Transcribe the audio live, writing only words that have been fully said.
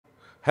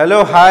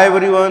Hello, hi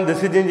everyone,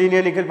 this is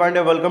Engineer Nikhil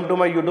Pandey. Welcome to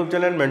my YouTube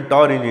channel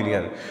Mentor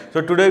Engineer.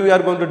 So today we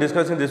are going to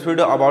discuss in this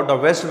video about the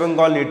West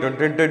Bengal NEET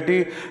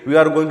 2020. We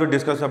are going to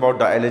discuss about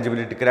the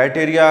eligibility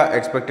criteria,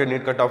 expected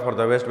NEET cutoff for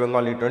the West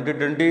Bengal NEET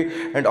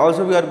 2020, and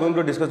also we are going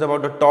to discuss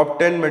about the top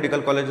 10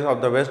 medical colleges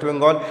of the West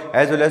Bengal,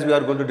 as well as we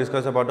are going to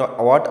discuss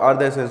about what are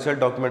the essential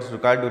documents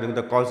required during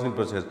the counseling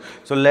process.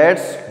 So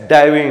let's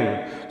dive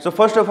in. So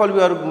first of all,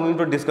 we are going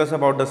to discuss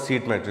about the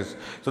seat matrix.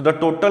 So the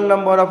total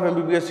number of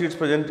MBBS seats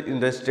present in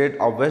the state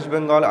of West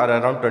Bengal are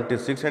around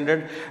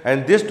 2600,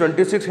 and this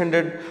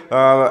 2600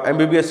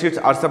 MBBS seats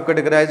are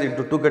subcategorized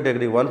into two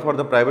categories, one for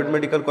the private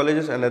medical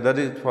colleges and another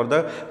is for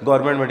the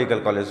government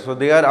medical colleges. So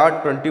there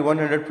are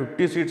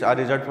 2150 seats are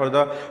reserved for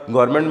the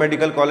government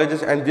medical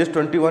colleges, and these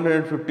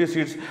 2150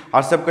 seats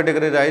are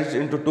subcategorized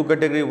into two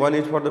categories, one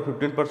is for the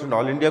 15%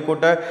 all India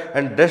quota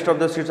and rest of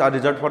the seats are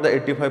reserved for the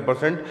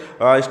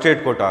 85%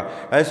 state quota.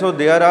 And so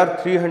there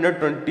are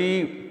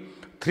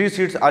 323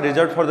 seats are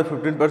reserved for the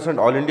 15%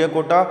 all India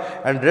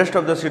quota, and rest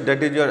of the seat,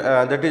 that is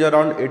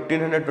around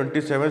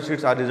 1827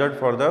 seats are reserved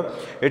for the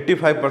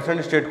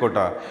 85% state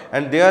quota,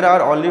 and there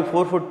are only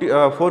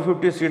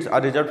 450 seats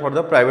are reserved for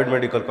the private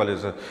medical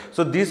colleges.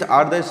 So these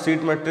are the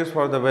seat matrix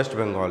for the West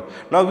Bengal.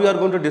 Now we are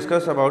going to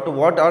discuss about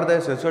what are the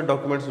essential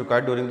documents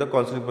required during the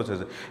counseling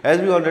process. As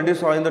we already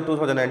saw in the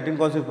 2019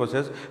 counseling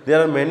process, there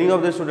are many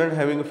of the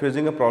students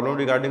facing a problem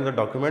regarding the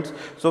documents.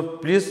 So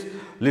please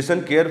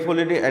listen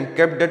carefully and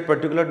keep that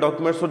particular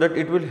document so that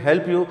it will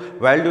help you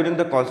while during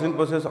the counseling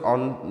process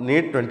on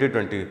NEET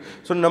 2020.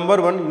 So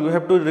number one, you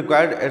have to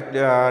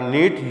require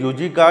NEET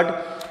UG card,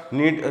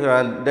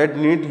 that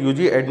NEET UG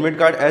admit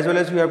card, as well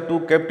as you have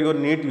to kept your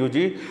NEET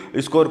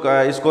UG score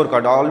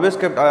card. Always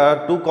kept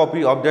two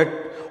copy of that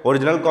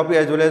original copy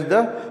as well as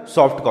the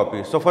soft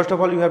copy. So first of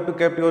all, you have to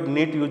keep your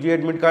NEET UG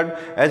admit card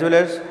as well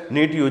as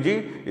NEET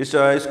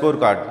UG score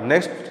card.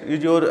 Next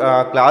is your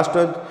class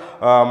 12th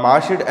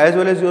mark sheet as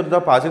well as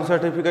the passing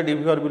certificate if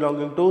you are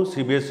belonging to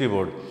CBSE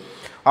board.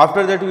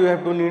 After that, you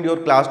have to need your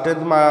class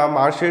 10th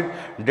mark sheet,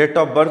 date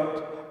of birth,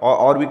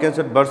 or we can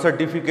say birth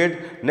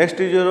certificate. Next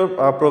is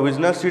your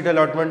provisional seat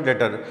allotment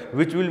letter,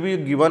 which will be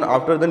given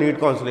after the NEET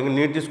counseling,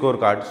 NEET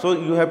scorecard. So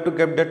you have to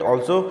keep that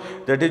also,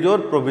 that is your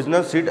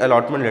provisional seat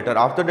allotment letter.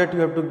 After that, you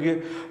have to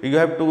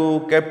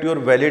keep your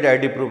valid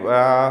ID proof.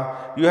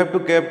 You have to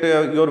keep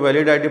your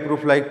valid ID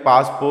proof like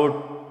passport,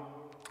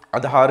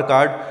 Aadhaar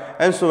card,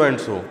 and so and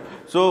so.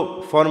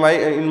 So for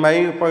in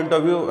my point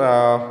of view,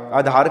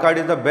 Aadhaar card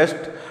is the best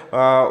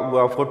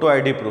photo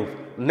ID proof.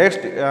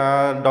 Next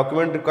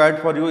document required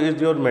for you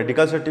is your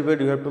medical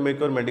certificate. You have to make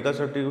your medical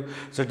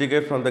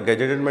certificate from the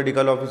gazetted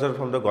medical officer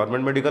from the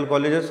government medical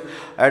colleges.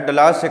 At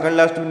the second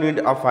last, you need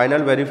a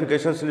final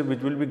verification slip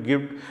which will be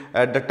given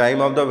at the time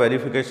of the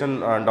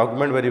verification,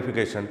 document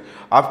verification.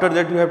 After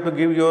that, you have to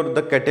give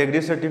the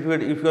category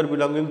certificate if you are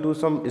belonging to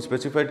some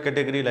specified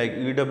category like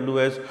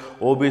EWS,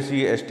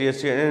 OBC,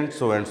 ST/SC, and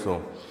so and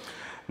so.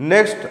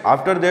 Next,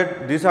 after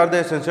that, these are the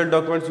essential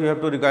documents you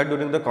have to require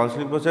during the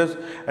counseling process,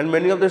 and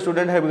many of the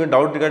students having a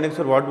doubt regarding,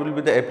 sir, what will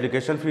be the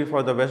application fee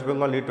for the West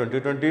Bengal NEET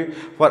 2020.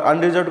 For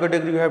unreserved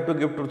category, you have to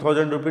give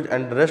 2000 rupees,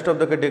 and the rest of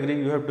the category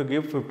you have to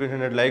give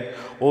 1500 like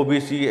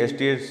OBC,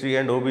 ST/SC,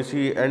 and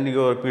OBC, and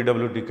your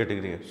PWD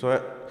category.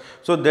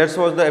 So that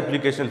was the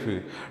application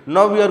fee.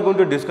 Now we are going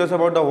to discuss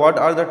about what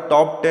are the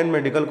top 10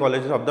 medical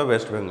colleges of the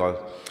West Bengal.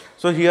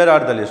 So here are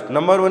the list.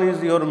 Number one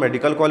is your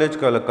Medical College,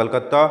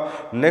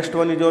 Kolkata. Next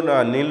one is your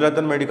Neel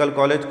Ratan Medical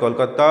College,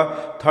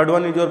 Kolkata. Third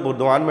one is your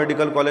Burdwan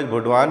Medical College,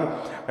 Burdwan.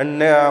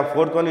 And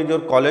fourth one is your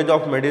College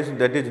of Medicine,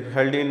 that is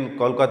held in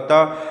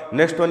Kolkata.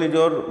 Next one is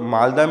your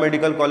Malda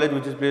Medical College,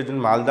 which is based in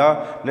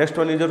Malda. Next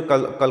one is your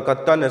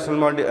Kolkata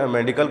National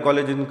Medical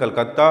College in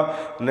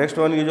Kolkata. Next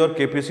one is your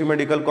KPC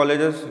Medical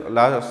Colleges.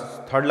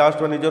 Third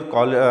last one is your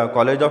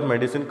College of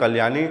Medicine,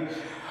 Kalyani.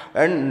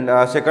 And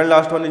second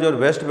last one is your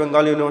West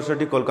Bengal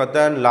University,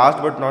 Kolkata, and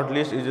last but not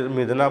least is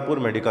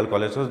Midnapur Medical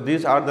College. So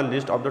these are the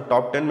list of the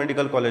top 10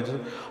 medical colleges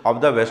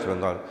of the West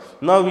Bengal.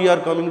 Now we are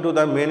coming to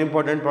the main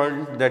important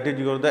point, that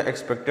is the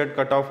expected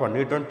cutoff for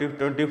NEET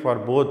 2020 for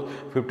both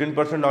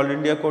 15% all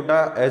India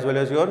quota as well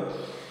as your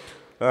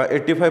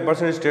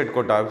 85% state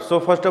quota. So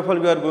first of all,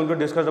 we are going to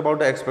discuss about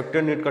the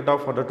expected NEET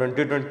cutoff for the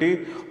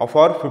 2020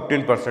 for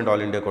 15%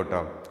 all India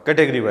quota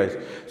category wise.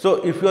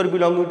 So if you are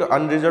belonging to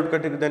unreserved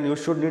category, then you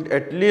should need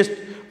at least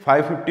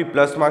 550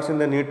 plus marks in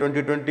the NEET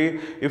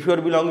 2020. If you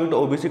are belonging to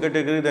OBC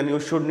category, then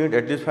you should need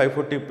at least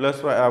 540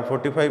 plus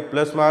 45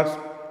 plus marks.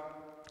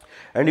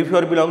 And if you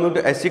are belonging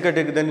to SC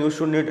category, then you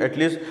should need at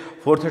least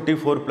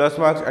 434 plus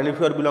marks, and if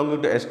you are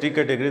belonging to ST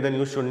category, then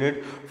you should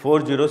need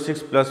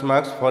 406 plus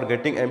marks for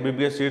getting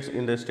MBBS seats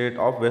in the state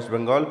of West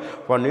Bengal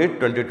for NEET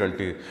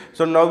 2020.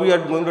 So now we are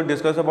going to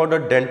discuss about the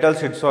dental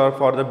seats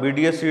for the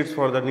BDS seats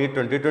for the NEET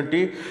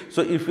 2020.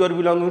 So if you are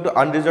belonging to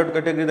unreserved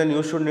category, then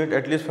you should need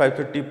at least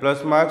 530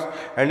 plus marks,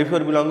 and if you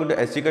are belonging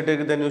to SC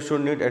category, then you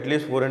should need at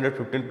least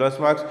 415 plus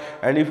marks,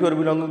 and if you are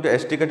belonging to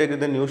ST category,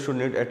 then you should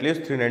need at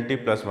least 390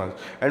 plus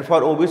marks. And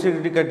for OBC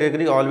OBC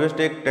category always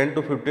take 10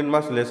 to 15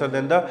 marks lesser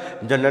than the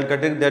general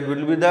category. That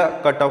will be the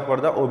cutoff for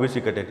the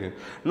OBC category.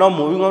 Now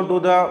moving on to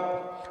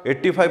the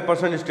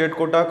 85% state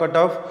quota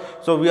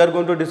cutoff. So we are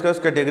going to discuss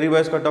category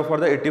wise cutoff for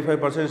the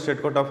 85%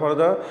 state quota for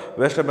the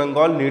West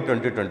Bengal NEET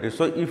 2020.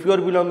 So if you are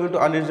belonging to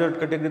unreserved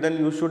category, then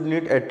you should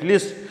need at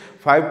least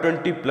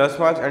 520 plus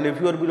marks, and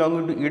if you are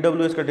belonging to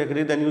EWS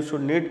category, then you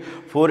should need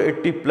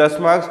 480 plus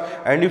marks,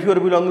 and if you are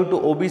belonging to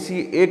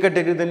OBC A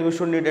category, then you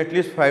should need at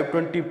least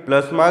 520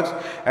 plus marks,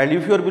 and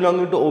if you are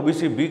belonging to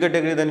OBC B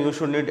category, then you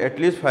should need at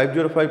least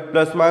 505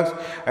 plus marks,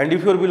 and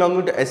if you are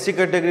belonging to SC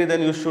category,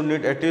 then you should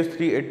need at least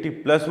 380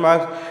 plus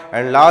marks,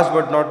 and last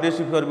but not least,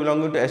 if you are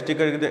belonging to ST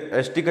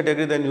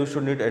category, then you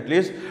should need at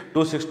least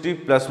 260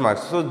 plus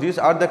marks. So these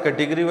are the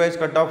category wise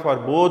cutoff for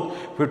both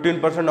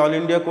 15% All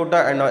India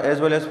quota and as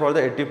well as for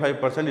the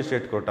 85%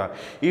 state quota.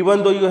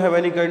 Even though you have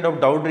any kind of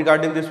doubt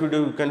regarding this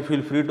video, you can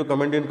feel free to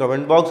comment in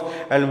comment box,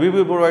 and we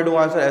will provide you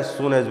answer as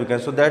soon as we can.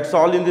 So that's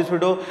all in this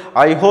video.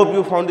 I hope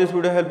you found this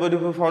video helpful. If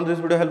you found this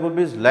video helpful,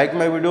 please like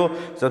my video,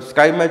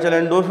 subscribe my channel,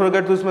 and don't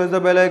forget to smash the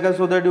bell icon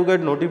so that you get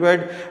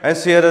notified, and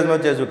share as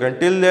much as you can.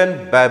 Till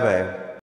then, bye bye.